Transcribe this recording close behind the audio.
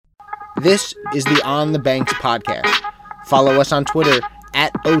This is the On the Banks podcast. Follow us on Twitter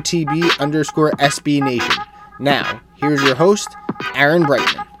at OTB_SB Nation. Now, here's your host, Aaron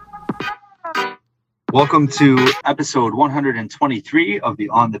Brightman. Welcome to episode 123 of the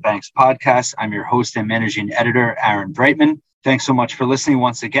On the Banks podcast. I'm your host and managing editor, Aaron Brightman. Thanks so much for listening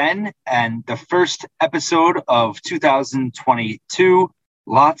once again. And the first episode of 2022,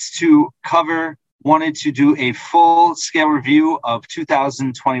 lots to cover. Wanted to do a full-scale review of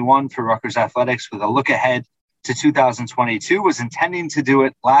 2021 for Rutgers Athletics with a look ahead to 2022. Was intending to do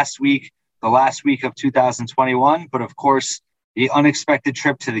it last week, the last week of 2021, but of course, the unexpected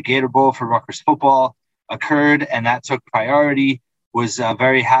trip to the Gator Bowl for Rutgers football occurred, and that took priority. Was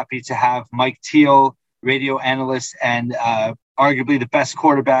very happy to have Mike Teal, radio analyst and arguably the best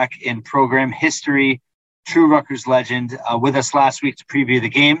quarterback in program history, true Rutgers legend, with us last week to preview the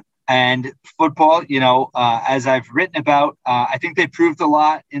game. And football, as I've written about, I think they proved a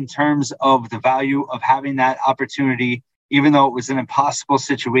lot in terms of the value of having that opportunity. Even though it was an impossible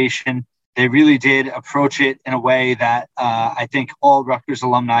situation, they really did approach it in a way that I think all Rutgers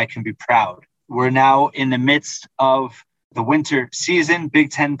alumni can be proud. We're now in the midst of the winter season.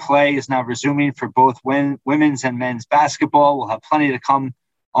 Big Ten play is now resuming for both women's and men's basketball. We'll have plenty to come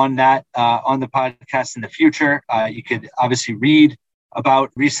on that on the podcast in the future. You could obviously read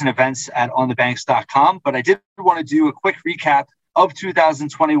about recent events at onthebanks.com. But I did want to do a quick recap of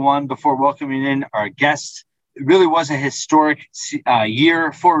 2021 before welcoming in our guests. It really was a historic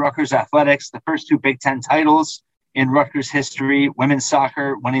year for Rutgers Athletics. The first two Big Ten titles in Rutgers history: women's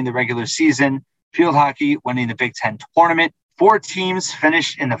soccer winning the regular season, field hockey winning the Big Ten tournament. 4 teams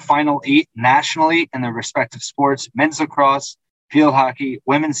finished in the final 8 nationally in their respective sports: men's lacrosse, field hockey,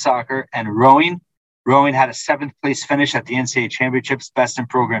 women's soccer, and rowing. Rowing had a 7th place finish at the NCAA Championships, best in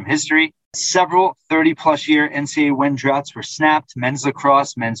program history. Several 30-plus year NCAA win droughts were snapped: men's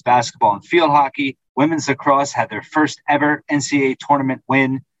lacrosse, men's basketball, and field hockey. Women's lacrosse had their first ever NCAA tournament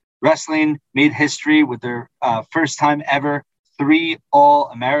win. Wrestling made history with their first time ever 3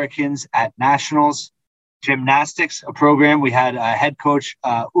 All-Americans at Nationals. Gymnastics, a program we had head coach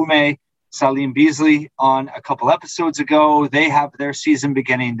Ume Salim Beasley on a couple episodes ago. They have their season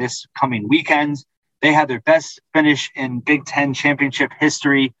beginning this coming weekend. They had their best finish in Big Ten championship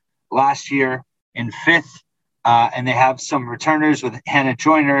history last year in 5th. And they have some returners with Hannah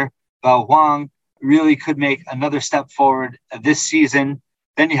Joyner, Belle Wang, really could make another step forward this season.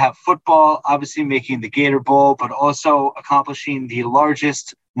 Then you have football, obviously making the Gator Bowl, but also accomplishing the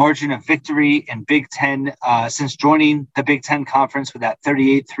largest margin of victory in Big Ten since joining the Big Ten Conference with that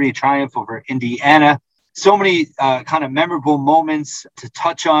 38-3 triumph over Indiana. So many kind of memorable moments to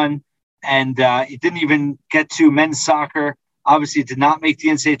touch on. And it didn't even get to men's soccer. Obviously, it did not make the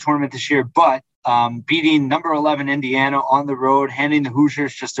NCAA tournament this year, but beating number 11 Indiana on the road, handing the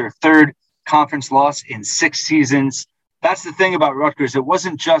Hoosiers just their 3rd conference loss in 6 seasons. That's the thing about Rutgers. It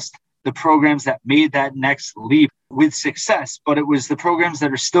wasn't just the programs that made that next leap with success, but it was the programs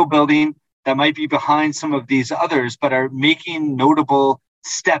that are still building, that might be behind some of these others, but are making notable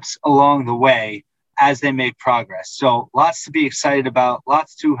steps along the way as they make progress. So lots to be excited about,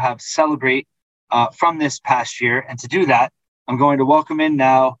 lots to have celebrate from this past year. And to do that, I'm going to welcome in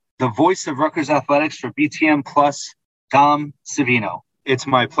now the voice of Rutgers Athletics for BTN Plus, Dom Savino. It's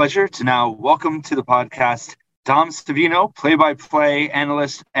my pleasure to now welcome to the podcast Dom Savino, play-by-play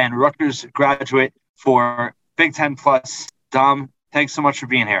analyst and Rutgers graduate for Big Ten Plus. Dom, thanks so much for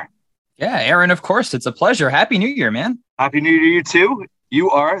being here. Yeah, Aaron, of course. It's a pleasure. Happy New Year, man. Happy New Year to you too. You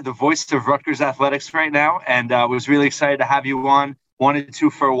are the voice of Rutgers Athletics right now, and was really excited to have you on. Wanted to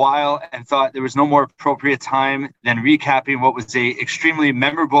for a while and thought there was no more appropriate time than recapping what was a extremely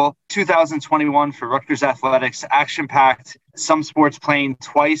memorable 2021 for Rutgers Athletics. Action-packed, some sports playing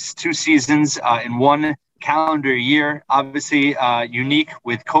twice, 2 seasons in 1 calendar year. Obviously unique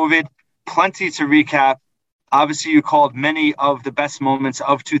with COVID. Plenty to recap. Obviously, you called many of the best moments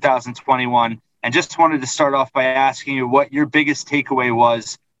of 2021. And just wanted to start off by asking you what your biggest takeaway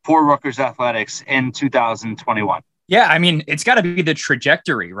was for Rutgers Athletics in 2021. Yeah, I mean, it's got to be the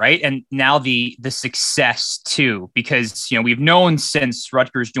trajectory, right? And now the success too, because, we've known since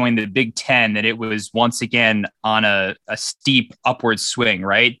Rutgers joined the Big Ten that it was once again on a steep upward swing,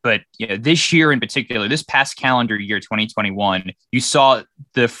 right? But this year in particular, this past calendar year, 2021, you saw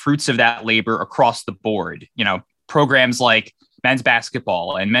the fruits of that labor across the board. Programs like men's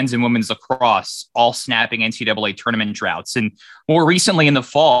basketball and men's and women's lacrosse all snapping NCAA tournament droughts. And more recently in the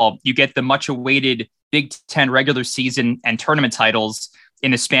fall, you get the much awaited Big Ten regular season and tournament titles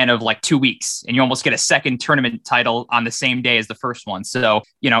in the span of like 2 weeks, and you almost get a second tournament title on the same day as the first one. So,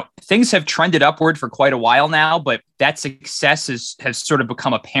 things have trended upward for quite a while now, but that success has sort of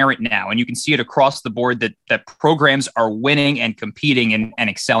become apparent now. And you can see it across the board that programs are winning and competing and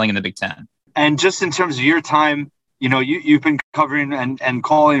excelling in the Big Ten. And just in terms of your time, you've been covering and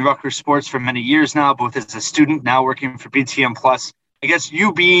calling Rutgers sports for many years now, both as a student, now working for BTN Plus. I guess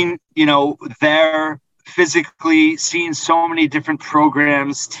you being, there physically, seeing so many different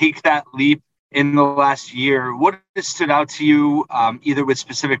programs take that leap in the last year, what has stood out to you, either with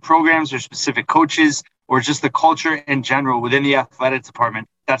specific programs or specific coaches, or just the culture in general within the athletic department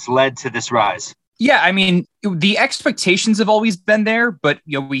that's led to this rise? Yeah, I mean, the expectations have always been there, but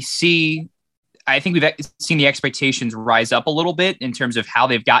I think we've seen the expectations rise up a little bit in terms of how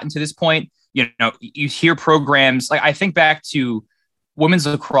they've gotten to this point. You hear programs like, I think back to women's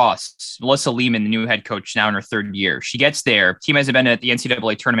lacrosse, Melissa Lehman, the new head coach, now in her third year. She gets there. Team hasn't been at the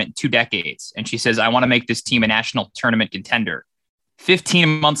NCAA tournament in 2 decades. And she says, I want to make this team a national tournament contender.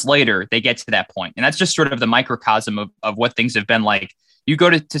 15 months later, they get to that point. And that's just sort of the microcosm of what things have been like. You go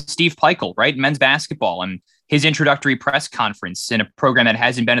to Steve Peichel, right? Men's basketball, and his introductory press conference in a program that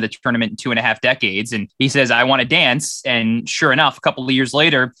hasn't been to the tournament in 2.5 decades. And he says, I want to dance. And sure enough, a couple of years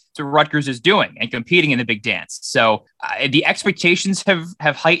later, that's what Rutgers is doing and competing in the big dance. So the expectations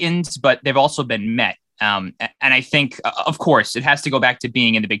have heightened, but they've also been met. And I think, of course, it has to go back to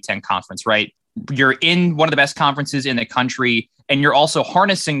being in the Big Ten Conference, right? You're in one of the best conferences in the country, and you're also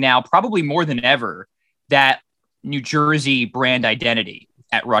harnessing now, probably more than ever, that New Jersey brand identity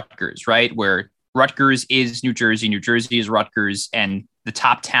at Rutgers, right? Where Rutgers is New Jersey is Rutgers, and the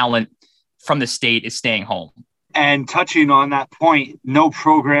top talent from the state is staying home. And touching on that point, no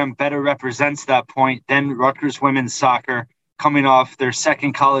program better represents that point than Rutgers women's soccer, coming off their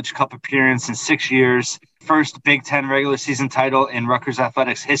second College Cup appearance in 6 years, first Big Ten regular season title in Rutgers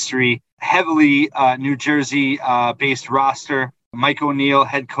athletics history, heavily New Jersey-based roster. Mike O'Neill,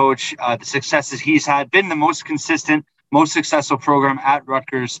 head coach, the successes he's had, been the most consistent, most successful program at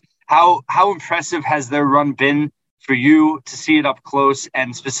Rutgers. How impressive has their run been for you to see it up close,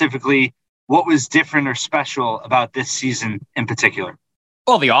 and specifically, what was different or special about this season in particular?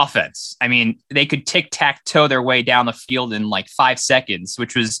 Well, the offense. I mean, they could tic-tac-toe their way down the field in like 5 seconds,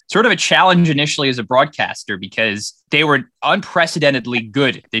 which was sort of a challenge initially as a broadcaster because they were unprecedentedly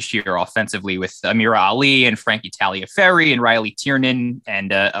good this year offensively with Amira Ali and Frankie Taliaferri and Riley Tiernan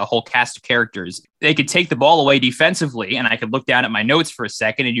and a whole cast of characters. They could take the ball away defensively, and I could look down at my notes for a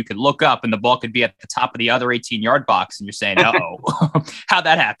second, and you could look up, and the ball could be at the top of the other 18-yard box, and you're saying, uh-oh, how'd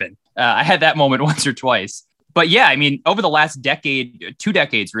that happen? I had that moment once or twice. But yeah, I mean, over the last decade, 2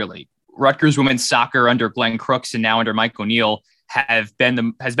 decades, really, Rutgers women's soccer under Glenn Crooks and now under Mike O'Neill has been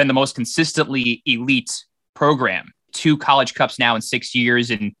the most consistently elite program. 2 College Cups now in 6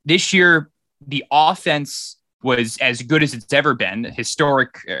 years. And this year, the offense was as good as it's ever been.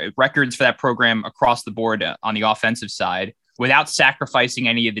 Historic records for that program across the board on the offensive side without sacrificing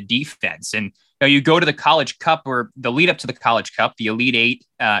any of the defense. And you go to the College Cup, or the lead up to the College Cup, the Elite Eight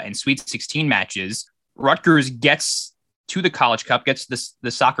and Sweet 16 matches. Rutgers gets to the College Cup, gets the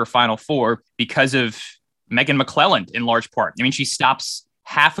soccer Final Four because of Megan McClelland in large part. I mean, she stops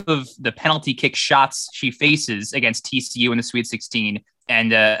half of the penalty kick shots she faces against TCU in the Sweet 16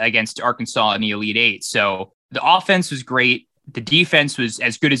 and against Arkansas in the Elite Eight. So the offense was great. The defense was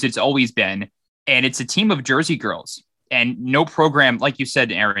as good as it's always been. And it's a team of Jersey girls. And no program, like you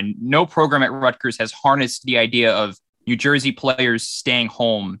said, Aaron, no program at Rutgers has harnessed the idea of New Jersey players staying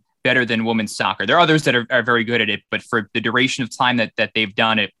home better than women's soccer. There are others that are very good at it, but for the duration of time that they've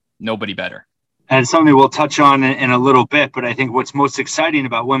done it, nobody better. And something we'll touch on in a little bit, but I think what's most exciting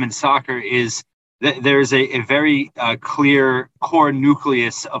about women's soccer is that there's a very clear core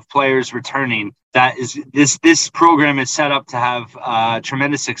nucleus of players returning. That is, this program is set up to have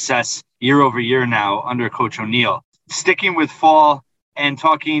tremendous success year over year now under Coach O'Neill. Sticking with fall and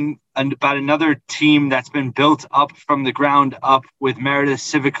talking about another team that's been built up from the ground up with Meredith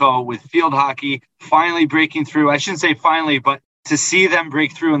Civico, with field hockey finally breaking through. I shouldn't say finally, but to see them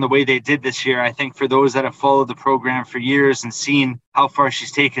break through in the way they did this year, I think for those that have followed the program for years and seen how far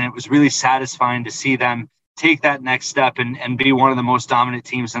she's taken, it was really satisfying to see them take that next step and be one of the most dominant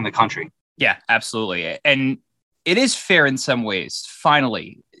teams in the country. Yeah, absolutely. And it is fair in some ways,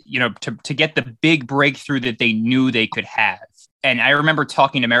 finally, to get the big breakthrough that they knew they could have. And I remember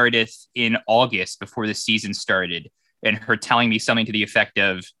talking to Meredith in August before the season started and her telling me something to the effect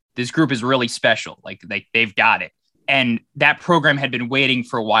of, this group is really special. Like they've got it. And that program had been waiting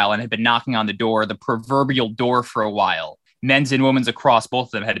for a while and had been knocking on the proverbial door for a while. Men's and women's lacrosse, both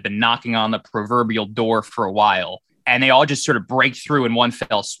of them had been knocking on the proverbial door for a while. and they all just sort of break through in one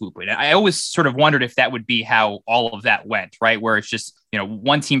fell swoop. And I always sort of wondered if that would be how all of that went, right? Where it's just,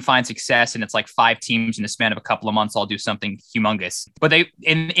 one team finds success and it's like 5 teams in the span of a couple of months all do something humongous. But they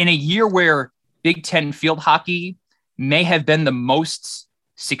in a year where Big Ten field hockey may have been the most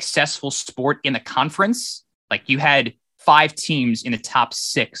successful sport in the conference, like you had 5 teams in the top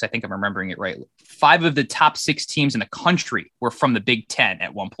 6. I think I'm remembering it right. 5 of the top 6 teams in the country were from the Big Ten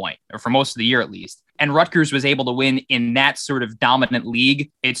at one point, or for most of the year at least. And Rutgers was able to win in that sort of dominant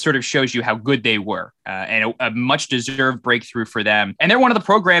league. It sort of shows you how good they were, and a much deserved breakthrough for them. And they're one of the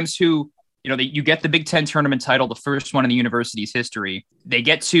programs who, you get the Big Ten tournament title, the first one in the university's history. They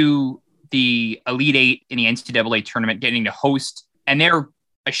get to the Elite Eight in the NCAA tournament, getting to host, and they're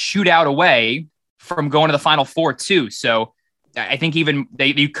a shootout away from going to the Final Four too. So I think even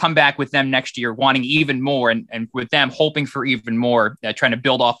you come back with them next year wanting even more, and with them hoping for even more, trying to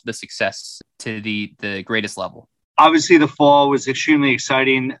build off the success to the greatest level. Obviously, the fall was extremely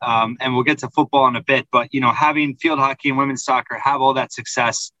exciting, and we'll get to football in a bit. But, having field hockey and women's soccer have all that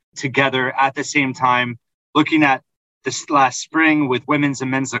success together at the same time, looking at this last spring with women's and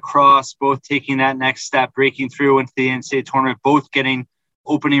men's lacrosse, both taking that next step, breaking through into the NCAA tournament, both getting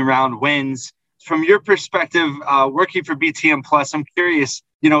opening round wins. From your perspective, working for BTN Plus, I'm curious,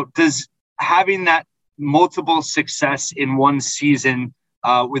 does having that multiple success in one season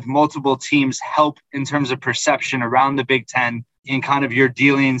with multiple teams help in terms of perception around the Big Ten in kind of your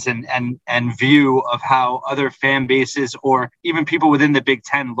dealings and view of how other fan bases or even people within the Big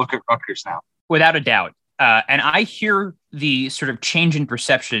Ten look at Rutgers now? Without a doubt. And I hear the sort of change in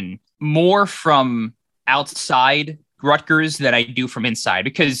perception more from outside Rutgers than I do from inside,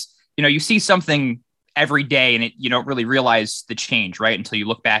 because you see something every day and you don't really realize the change, right, until you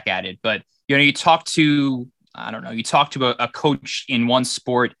look back at it. But, you talk to, a coach in one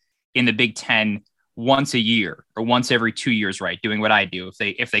sport in the Big Ten once a year or once every 2 years, right, doing what I do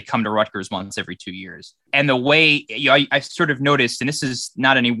if they come to Rutgers once every 2 years. And the way I sort of noticed, and this is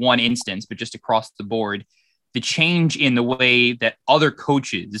not any one instance, but just across the board, the change in the way that other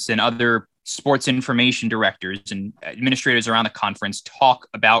coaches and other sports information directors and administrators around the conference talk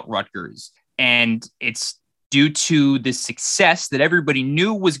about Rutgers. And it's due to the success that everybody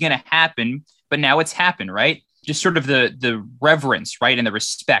knew was going to happen, but now it's happened, right? Just sort of the reverence, right? And the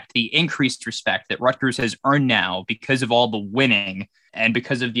respect, the increased respect that Rutgers has earned now because of all the winning and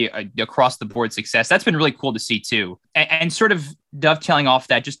because of the across the board success. That's been really cool to see too. And sort of dovetailing off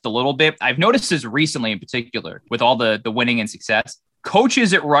that just a little bit, I've noticed this recently in particular with all the winning and success.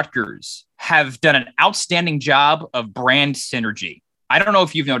 Coaches at Rutgers have done an outstanding job of brand synergy. I don't know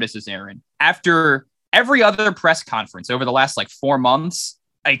if you've noticed this, Aaron. After every other press conference over the last 4 months,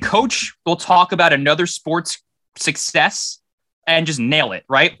 a coach will talk about another sport's success and just nail it,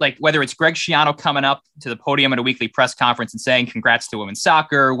 right? Like whether it's Greg Schiano coming up to the podium at a weekly press conference and saying congrats to women's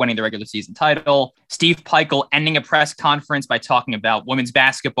soccer, winning the regular season title, Steve Peichel ending a press conference by talking about women's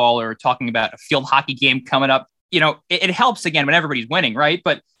basketball or talking about a field hockey game coming up. It helps again when everybody's winning, right?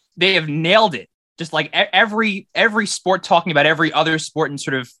 But they have nailed it. Just like every sport talking about every other sport and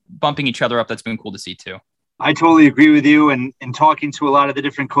sort of bumping each other up. That's been cool to see too. I totally agree with you. And in talking to a lot of the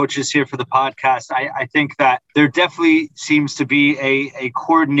different coaches here for the podcast, I think that there definitely seems to be a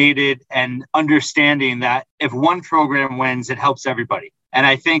coordinated and understanding that if one program wins, it helps everybody. And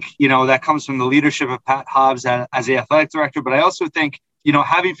I think, that comes from the leadership of Pat Hobbs as the athletic director. But I also think,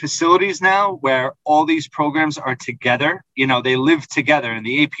 having facilities now where all these programs are together, they live together. In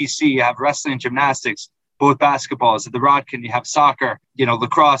the APC, you have wrestling, gymnastics, both basketballs. At the Rodkin, you have soccer,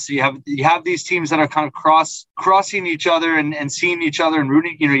 lacrosse. You have these teams that are kind of crossing each other and seeing each other and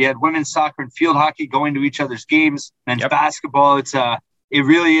rooting. You had women's soccer and field hockey going to each other's games. Men's basketball. It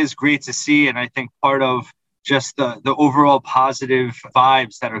really is great to see. And I think part of just the overall positive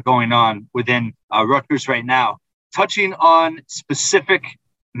vibes that are going on within Rutgers right now. Touching on specific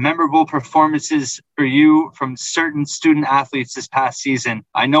memorable performances for you from certain student athletes this past season.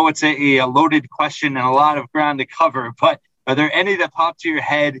 I know it's a loaded question and a lot of ground to cover, but are there any that pop to your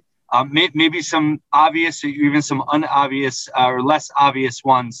head? Maybe some obvious or even some unobvious or less obvious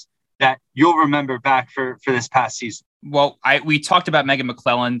ones that you'll remember back for this past season? Well, we talked about Megan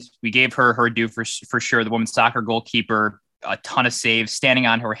McClelland. We gave her due for sure. The women's soccer goalkeeper, a ton of saves, standing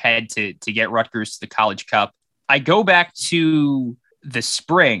on her head to get Rutgers to the College Cup. I go back to the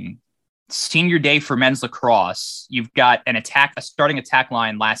spring, senior day for men's lacrosse. You've got a starting attack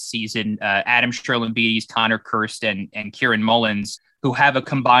line last season, Adam Sherlin-Beatties, Connor Kirst, and Kieran Mullins, who have a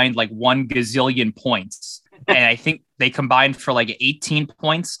combined 1 gazillion points. And I think they combined for 18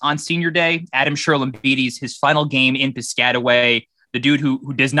 points on senior day. Adam Sherlin-Beatties, his final game in Piscataway, the dude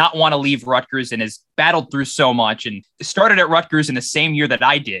who does not want to leave Rutgers and has battled through so much and started at Rutgers in the same year that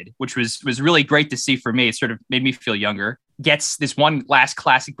I did, which was really great to see for me. It sort of made me feel younger. Gets this one last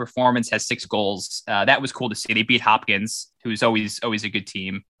classic performance, has 6 goals. That was cool to see. They beat Hopkins, who's always a good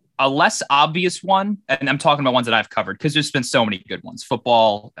team. A less obvious one, and I'm talking about ones that I've covered because there's been so many good ones.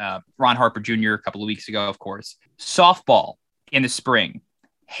 Football, Ron Harper Jr. a couple of weeks ago, of course. Softball in the spring.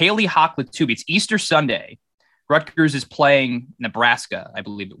 Haley Hochlatube. It's Easter Sunday. Rutgers is playing Nebraska, I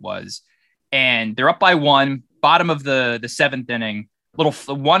believe it was. And they're up by 1, bottom of the 7th inning. Little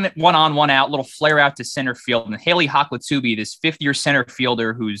one on, one out, little flare out to center field. And Haley Hochlatube, this 5th-year center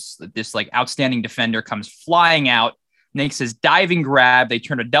fielder who's this like outstanding defender, comes flying out, makes his diving grab. They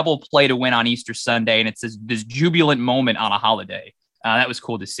turn a double play to win on Easter Sunday, and it's this jubilant moment on a holiday. That was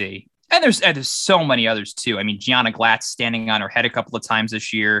cool to see. And there's so many others too. I mean, Gianna Glatz standing on her head a couple of times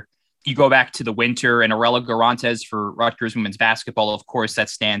this year. You go back to the winter, and Arella Garantes for Rutgers women's basketball, of course, that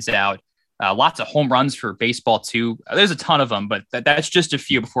stands out. Lots of home runs for baseball too. There's a ton of them, but that's just a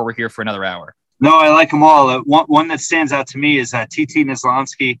few before we're here for another hour. No, I like them all. One that stands out to me is TT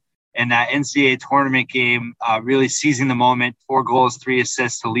Nislomsky in that NCAA tournament game, really seizing the moment. 4 goals, 3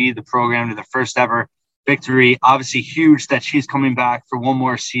 assists to lead the program to the first ever victory. Obviously huge that she's coming back for one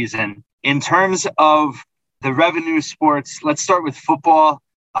more season. In terms of the revenue sports, let's start with football.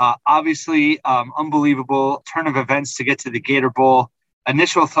 Obviously, unbelievable turn of events to get to the Gator Bowl.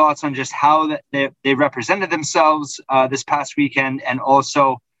 Initial thoughts on just how they represented themselves this past weekend, and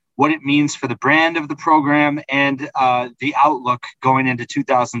also what it means for the brand of the program and the outlook going into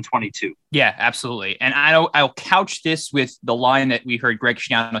 2022. Yeah, absolutely. And I'll couch this with the line that we heard Greg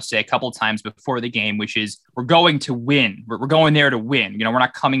Schiano say a couple of times before the game, which is we're going to win. We're going there to win. We're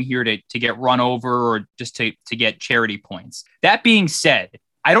not coming here to get run over or just to get charity points. That being said,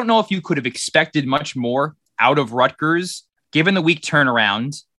 I don't know if you could have expected much more out of Rutgers, given the weak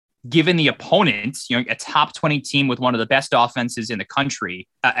turnaround, given the opponent, a top 20 team with one of the best offenses in the country,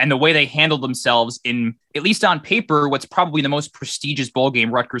 and the way they handled themselves in, at least on paper, what's probably the most prestigious bowl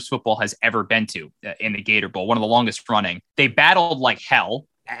game Rutgers football has ever been to in the Gator Bowl, one of the longest running. They battled like hell,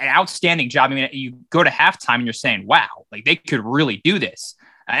 an outstanding job. I mean, you go to halftime and you're saying, wow, like they could really do this.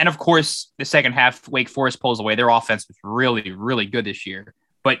 And of course, the second half, Wake Forest pulls away. Their offense was really, really good this year.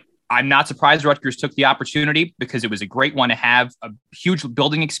 But I'm not surprised Rutgers took the opportunity because it was a great one to have, a huge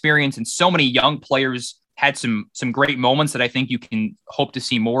building experience, and so many young players had some great moments that I think you can hope to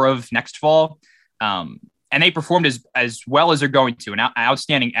see more of next fall. And they performed as well as they're going to, an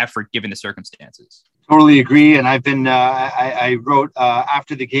outstanding effort given the circumstances. Totally agree. And I've been, I wrote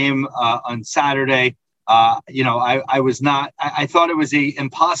after the game on Saturday, I thought it was an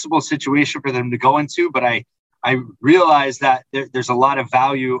impossible situation for them to go into, but I realized that there's a lot of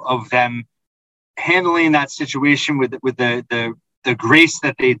value of them handling that situation with the grace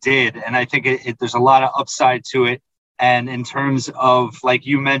that they did. And I think there's a lot of upside to it. And in terms of, like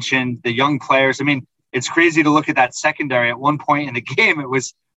you mentioned, the young players, I mean, it's crazy to look at that secondary. At one point in the game, it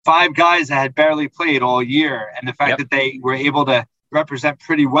was 5 guys that had barely played all year. And the fact that they were able to represent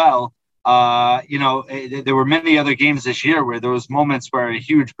pretty well, there were many other games this year where there was moments where a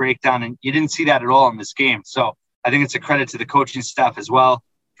huge breakdown, and you didn't see that at all in this game. So I think it's a credit to the coaching staff as well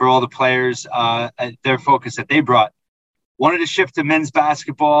for all the players, their focus that they brought. Wanted to shift to men's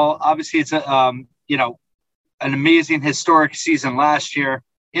basketball. Obviously, it's an amazing historic season last year,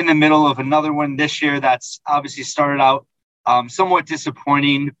 in the middle of another one this year that's obviously started out somewhat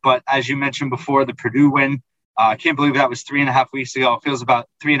disappointing. But as you mentioned before, the Purdue win, I can't believe that was 3.5 weeks ago. It feels about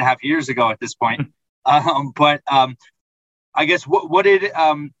 3.5 years ago at this point. But I guess what did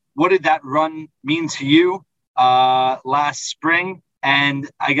that run mean to you last spring? And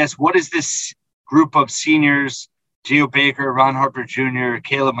I guess what is this group of seniors, Geo Baker, Ron Harper Jr.,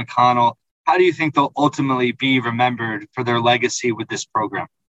 Caleb McConnell, how do you think they'll ultimately be remembered for their legacy with this program?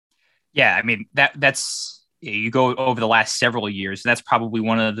 Yeah, I mean, that's you go over the last several years, and that's probably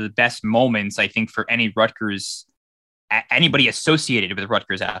one of the best moments, I think, for anybody associated with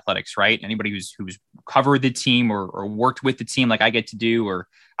Rutgers athletics, right? Anybody who's covered the team or worked with the team like I get to do, or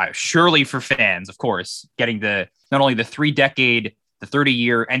surely for fans, of course, getting not only the 3-decade, the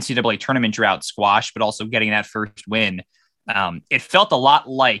 30-year NCAA tournament drought squash, but also getting that first win. It felt a lot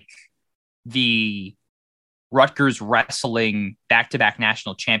like the Rutgers wrestling back-to-back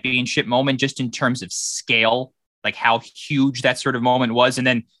national championship moment, just in terms of scale, like how huge that sort of moment was. And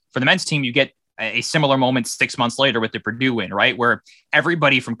then for the men's team, you get a similar moment 6 months later with the Purdue win, right? Where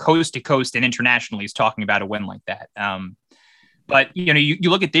everybody from coast to coast and internationally is talking about a win like that. But, you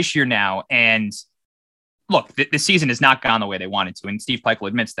look at this year now, and look, the season has not gone the way they wanted to. And Steve Peichel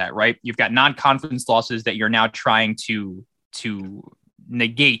admits that, right? You've got non-conference losses that you're now trying to to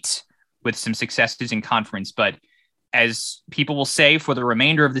negate with some successes in conference. But as people will say for the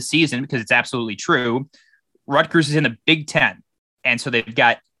remainder of the season, because it's absolutely true, Rutgers is in the Big Ten. And so they've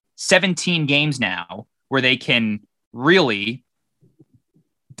got 17 games now where they can really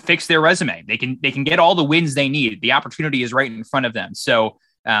fix their resume. They can get all the wins they need. The opportunity is right in front of them. So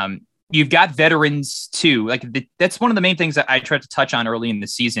you've got veterans too. Like that's one of the main things that I tried to touch on early in the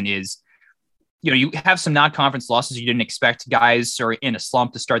season is, you have some non-conference losses you didn't expect. Guys are in a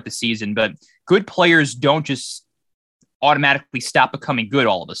slump to start the season, but good players don't just automatically stop becoming good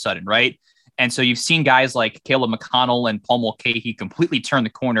all of a sudden, right? And so you've seen guys like Caleb McConnell and Paul Mulcahy completely turn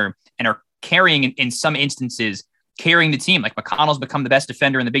the corner and are carrying, in some instances, carrying the team. Like McConnell's become the best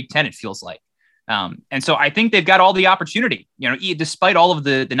defender in the Big Ten, it feels like. And so I think they've got all the opportunity, despite all of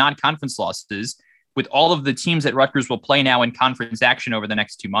the non-conference losses, with all of the teams that Rutgers will play now in conference action over the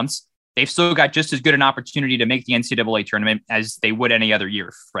next 2 months, they've still got just as good an opportunity to make the NCAA tournament as they would any other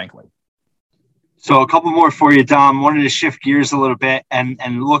year, frankly. So a couple more for you, Dom. Wanted to shift gears a little bit and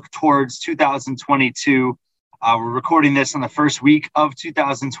look towards 2022. We're recording this on the first week of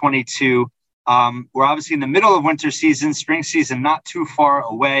 2022. We're obviously in the middle of winter season, spring season, not too far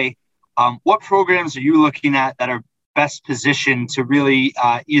away. What programs are you looking at that are best positioned to really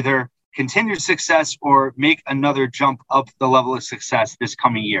either continue success or make another jump up the level of success this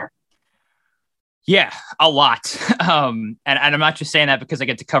coming year? Yeah, a lot. And I'm not just saying that because I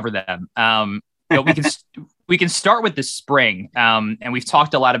get to cover them. We can start with the spring. And we've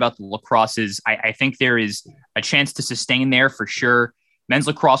talked a lot about the lacrosses. I think there is a chance to sustain there for sure. Men's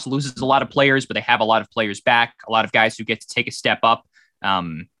lacrosse loses a lot of players, but they have a lot of players back, a lot of guys who get to take a step up.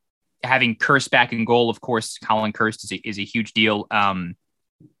 Having Kirst back in goal, of course, Colin Kirst is a huge deal.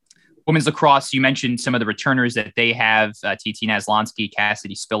 Women's lacrosse, you mentioned some of the returners that they have, TT Naslonsky,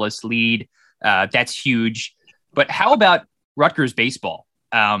 Cassidy Spillis lead. That's huge. But how about Rutgers baseball?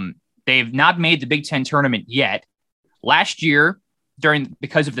 They've not made the Big Ten tournament yet. Last year,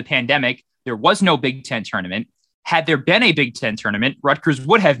 because of the pandemic, there was no Big Ten tournament. Had there been a Big Ten tournament, Rutgers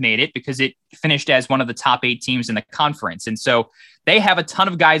would have made it because it finished as one of the top 8 teams in the conference. And so they have a ton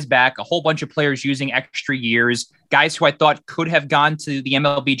of guys back, a whole bunch of players using extra years, guys who I thought could have gone to the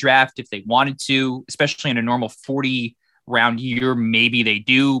MLB draft if they wanted to, especially in a normal 40-round year. Maybe they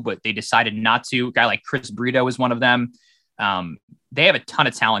do, but they decided not to. A guy like Chris Brito is one of them. They have a ton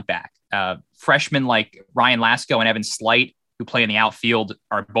of talent back. Freshmen like Ryan Lasko and Evan Slight, who play in the outfield,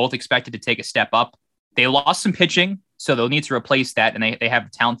 are both expected to take a step up. They lost some pitching, so they'll need to replace that, and they have the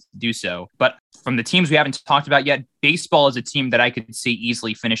talent to do so. But from the teams we haven't talked about yet, baseball is a team that I could see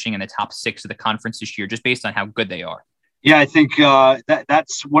easily finishing in the top 6 of the conference this year, just based on how good they are. Yeah, I think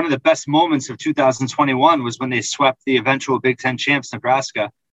that's one of the best moments of 2021 was when they swept the eventual Big Ten champs,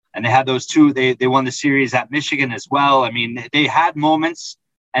 Nebraska. And they had those two. They won the series at Michigan as well. I mean, they had moments,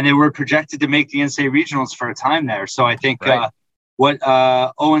 and they were projected to make the NCAA regionals for a time there. So I think what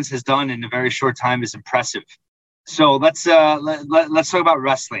Owens has done in a very short time is impressive. So let's talk about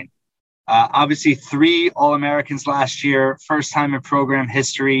wrestling. Obviously, 3 All-Americans last year, first time in program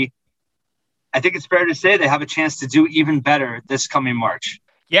history. I think it's fair to say they have a chance to do even better this coming March.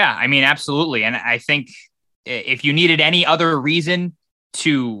 Yeah, I mean, absolutely. And I think if you needed any other reason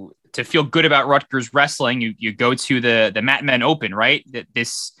to feel good about Rutgers wrestling, you go to the Mat Men Open, right?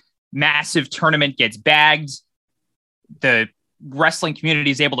 This massive tournament gets bagged. The wrestling community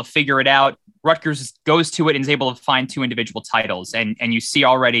is able to figure it out. Rutgers goes to it and is able to find 2 individual titles. And you see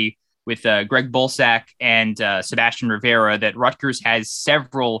already with Greg Bolsack and Sebastian Rivera that Rutgers has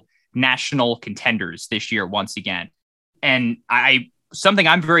several national contenders this year once again. And something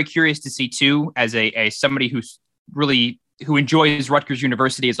I'm very curious to see too, as somebody who enjoys Rutgers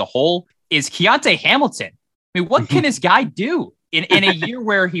University as a whole, is Keontae Hamilton. I mean, what can this guy do in a year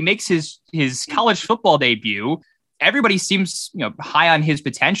where he makes his college football debut? Everybody seems high on his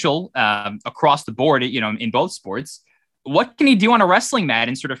potential across the board, in both sports. What can he do on a wrestling mat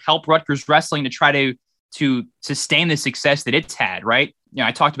and sort of help Rutgers wrestling to try to sustain the success that it's had, right?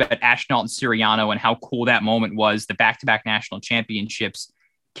 I talked about Ashnault and Siriano and how cool that moment was, the back-to-back national championships.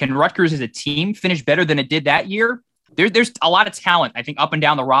 Can Rutgers as a team finish better than it did that year? There's a lot of talent, I think, up and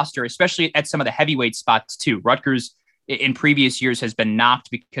down the roster, especially at some of the heavyweight spots too. Rutgers in previous years has been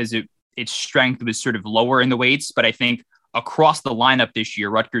knocked because its strength was sort of lower in the weights, but I think across the lineup this year,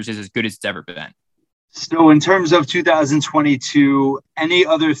 Rutgers is as good as it's ever been. So in terms of 2022, any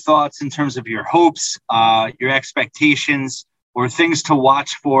other thoughts in terms of your hopes, your expectations, or things to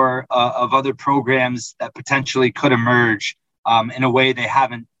watch for of other programs that potentially could emerge in a way they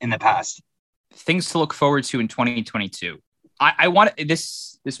haven't in the past? Things to look forward to in 2022. I want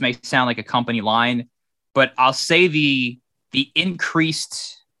this may sound like a company line, but I'll say the the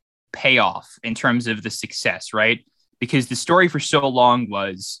increased payoff in terms of the success, right? Because the story for so long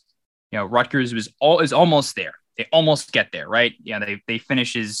was, Rutgers is almost there. They almost get there, right? They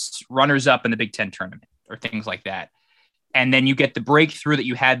finish as runners up in the Big Ten tournament or things like that. And then you get the breakthrough that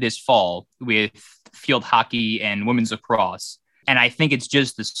you had this fall with field hockey and women's lacrosse. And I think it's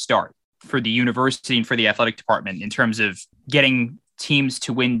just the start for the university and for the athletic department in terms of getting teams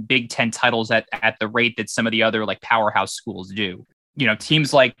to win Big Ten titles at the rate that some of the other like powerhouse schools do.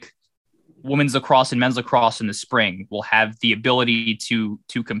 Teams like women's lacrosse and men's lacrosse in the spring will have the ability to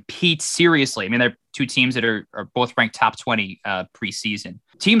compete seriously. I mean, they're two teams that are both ranked top 20 preseason.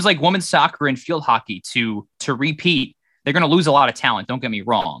 Teams like women's soccer and field hockey to repeat, they're going to lose a lot of talent. Don't get me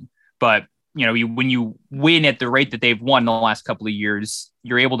wrong. But, when you win at the rate that they've won the last couple of years,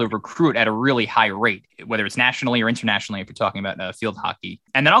 you're able to recruit at a really high rate, whether it's nationally or internationally, if you're talking about field hockey.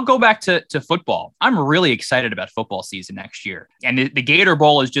 And then I'll go back to football. I'm really excited about football season next year. And the Gator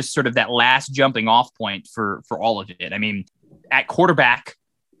Bowl is just sort of that last jumping off point for all of it. I mean, at quarterback,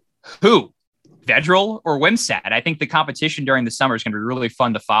 who? Vedral or Wimsatt? I think the competition during the summer is going to be really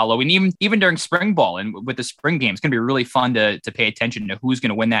fun to follow. And even during spring ball and with the spring game, it's going to be really fun to pay attention to who's going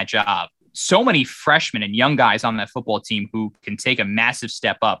to win that job. So many freshmen and young guys on that football team who can take a massive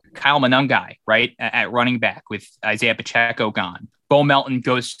step up. Kyle Monangai, right, at running back with Isaiah Pacheco gone. Bo Melton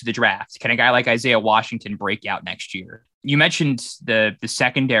goes to the draft. Can a guy like Isaiah Washington break out next year? You mentioned the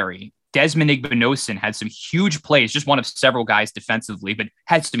secondary. Desmond Igbinosun had some huge plays, just one of several guys defensively, but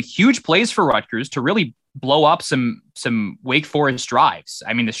had some huge plays for Rutgers to really blow up some Wake Forest drives.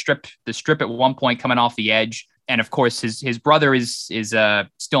 I mean, the strip at one point coming off the edge. And of course, his brother is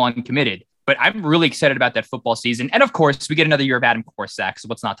still uncommitted. But I'm really excited about that football season. And of course, we get another year of Adam Korsak. So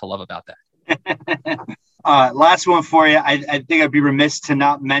what's not to love about that? Last one for you. I think I'd be remiss to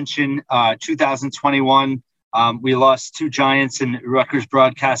not mention 2021. We lost two giants in Rutgers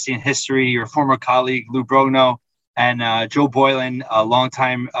broadcasting history, your former colleague, Lou Brogno, and Joe Boylan, a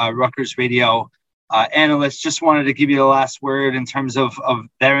longtime Rutgers radio analyst. Just wanted to give you the last word in terms of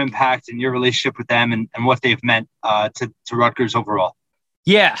their impact and your relationship with them and what they've meant to Rutgers overall.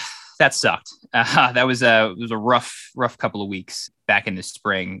 Yeah, that sucked. That was a rough couple of weeks back in the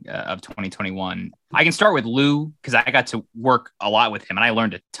spring of 2021. I can start with Lou because I got to work a lot with him and I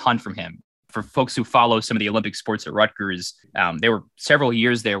learned a ton from him. For folks who follow some of the Olympic sports at Rutgers, there were several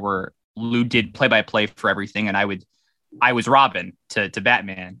years there where Lou did play-by-play for everything, and I was Robin to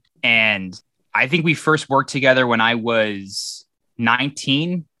Batman. And I think we first worked together when I was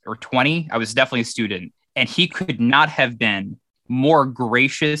 19 or 20. I was definitely a student, and he could not have been more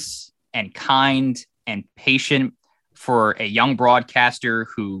gracious and kind and patient for a young broadcaster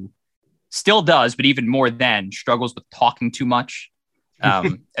who still does, but even more then struggles with talking too much.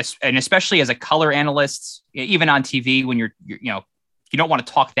 And especially as a color analyst, even on TV, when you don't want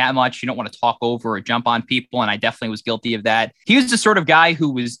to talk that much, you don't want to talk over or jump on people. And I definitely was guilty of that. He was the sort of guy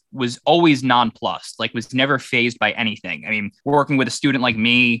who was always nonplussed, like was never fazed by anything. I mean, working with a student like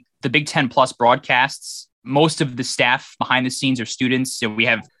me, the Big Ten Plus broadcasts, most of the staff behind the scenes are students. So we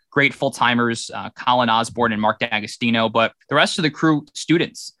have great full-timers, Colin Osborne and Mark D'Agostino, but the rest of the crew,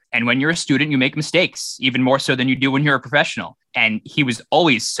 students. And when you're a student, you make mistakes, even more so than you do when you're a professional. And he was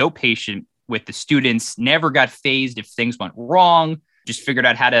always so patient with the students, never got fazed if things went wrong, just figured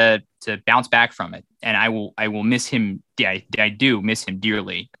out how to bounce back from it. And I will miss him. I do miss him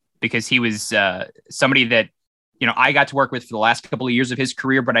dearly because he was somebody that, I got to work with for the last couple of years of his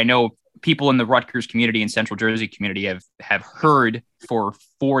career, but I know people in the Rutgers community and Central Jersey community have heard for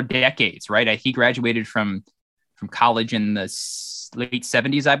 4 decades, right? He graduated from college in the late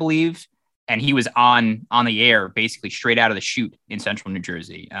 70s, I believe. And he was on the air basically straight out of the chute in Central New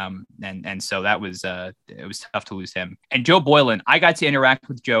Jersey. And so that was, it was tough to lose him. And Joe Boylan, I got to interact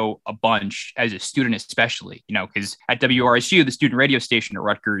with Joe a bunch as a student, especially, because at WRSU, the student radio station at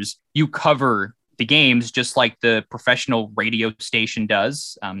Rutgers, you cover the games just like the professional radio station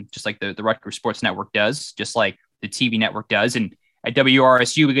does, just like the Rutgers Sports Network does, just like the TV network does. And at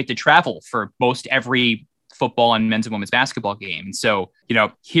WRSU, we get to travel for most every football and men's and women's basketball game. And so,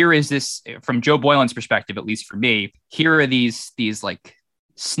 here is this from Joe Boylan's perspective, at least for me, here are these like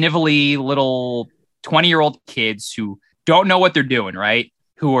snivelly little 20-year-old kids who don't know what they're doing, right?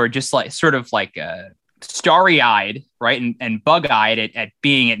 Who are just like sort of like starry-eyed, right? And bug-eyed at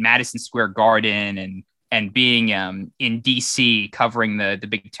being at Madison Square Garden and being in DC covering the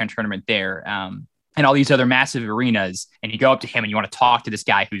Big Ten tournament there. And all these other massive arenas, and you go up to him and you want to talk to this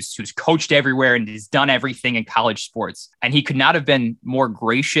guy who's coached everywhere and has done everything in college sports. And he could not have been more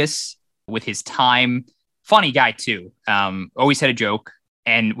gracious with his time. Funny guy too. Always had a joke.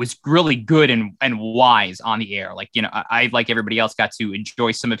 and was really good and wise on the air. Like, I like everybody else got to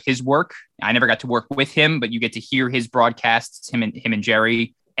enjoy some of his work. I never got to work with him, but you get to hear his broadcasts, him and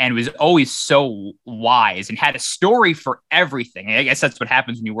Jerry, and was always so wise and had a story for everything. And I guess that's what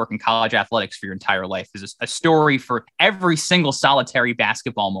happens when you work in college athletics for your entire life, is a story for every single solitary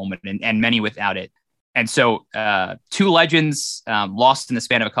basketball moment and many without it. And so two legends lost in the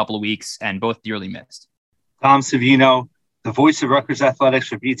span of a couple of weeks and both dearly missed. Tom Savino, the voice of Rutgers Athletics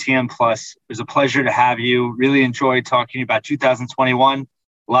for BTN Plus. It was a pleasure to have you. Really enjoyed talking about 2021.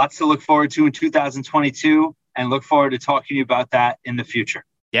 Lots to look forward to in 2022, and look forward to talking to you about that in the future.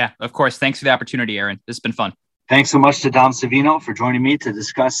 Yeah, of course. Thanks for the opportunity, Aaron. This has been fun. Thanks so much to Dom Savino for joining me to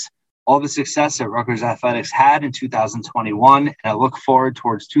discuss all the success that Rutgers Athletics had in 2021. And I look forward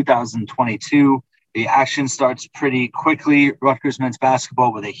towards 2022. The action starts pretty quickly. Rutgers men's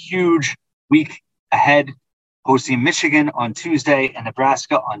basketball with a huge week ahead, hosting Michigan on Tuesday and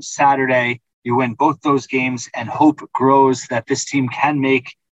Nebraska on Saturday. You win both those games and hope grows that this team can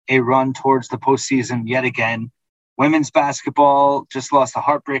make a run towards the postseason yet again. Women's basketball just lost a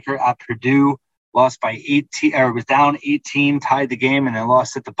heartbreaker at Purdue, lost by 18, or was down 18, tied the game, and then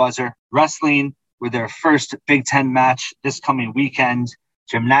lost at the buzzer. Wrestling with their first Big Ten match this coming weekend.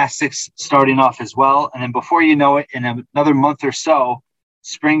 Gymnastics starting off as well. And then before you know it, in another month or so,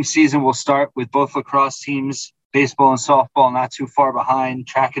 spring season will start with both lacrosse teams, baseball and softball not too far behind,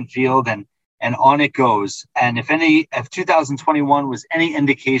 track and field, and on it goes. And if 2021 was any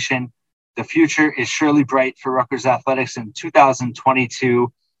indication, the future is surely bright for Rutgers Athletics in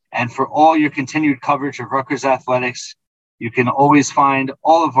 2022. And for all your continued coverage of Rutgers Athletics, you can always find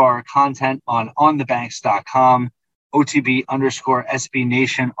all of our content on onthebanks.com, OTB_SB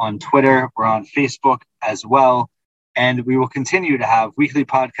Nation on Twitter. We're on Facebook as well. And we will continue to have weekly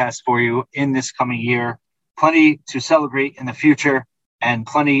podcasts for you in this coming year. Plenty to celebrate in the future and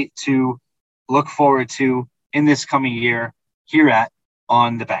plenty to look forward to in this coming year here at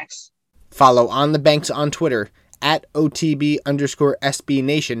On the Banks. Follow On the Banks on Twitter at OTB_SB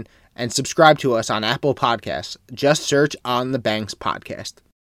Nation and subscribe to us on Apple Podcasts. Just search On the Banks Podcast.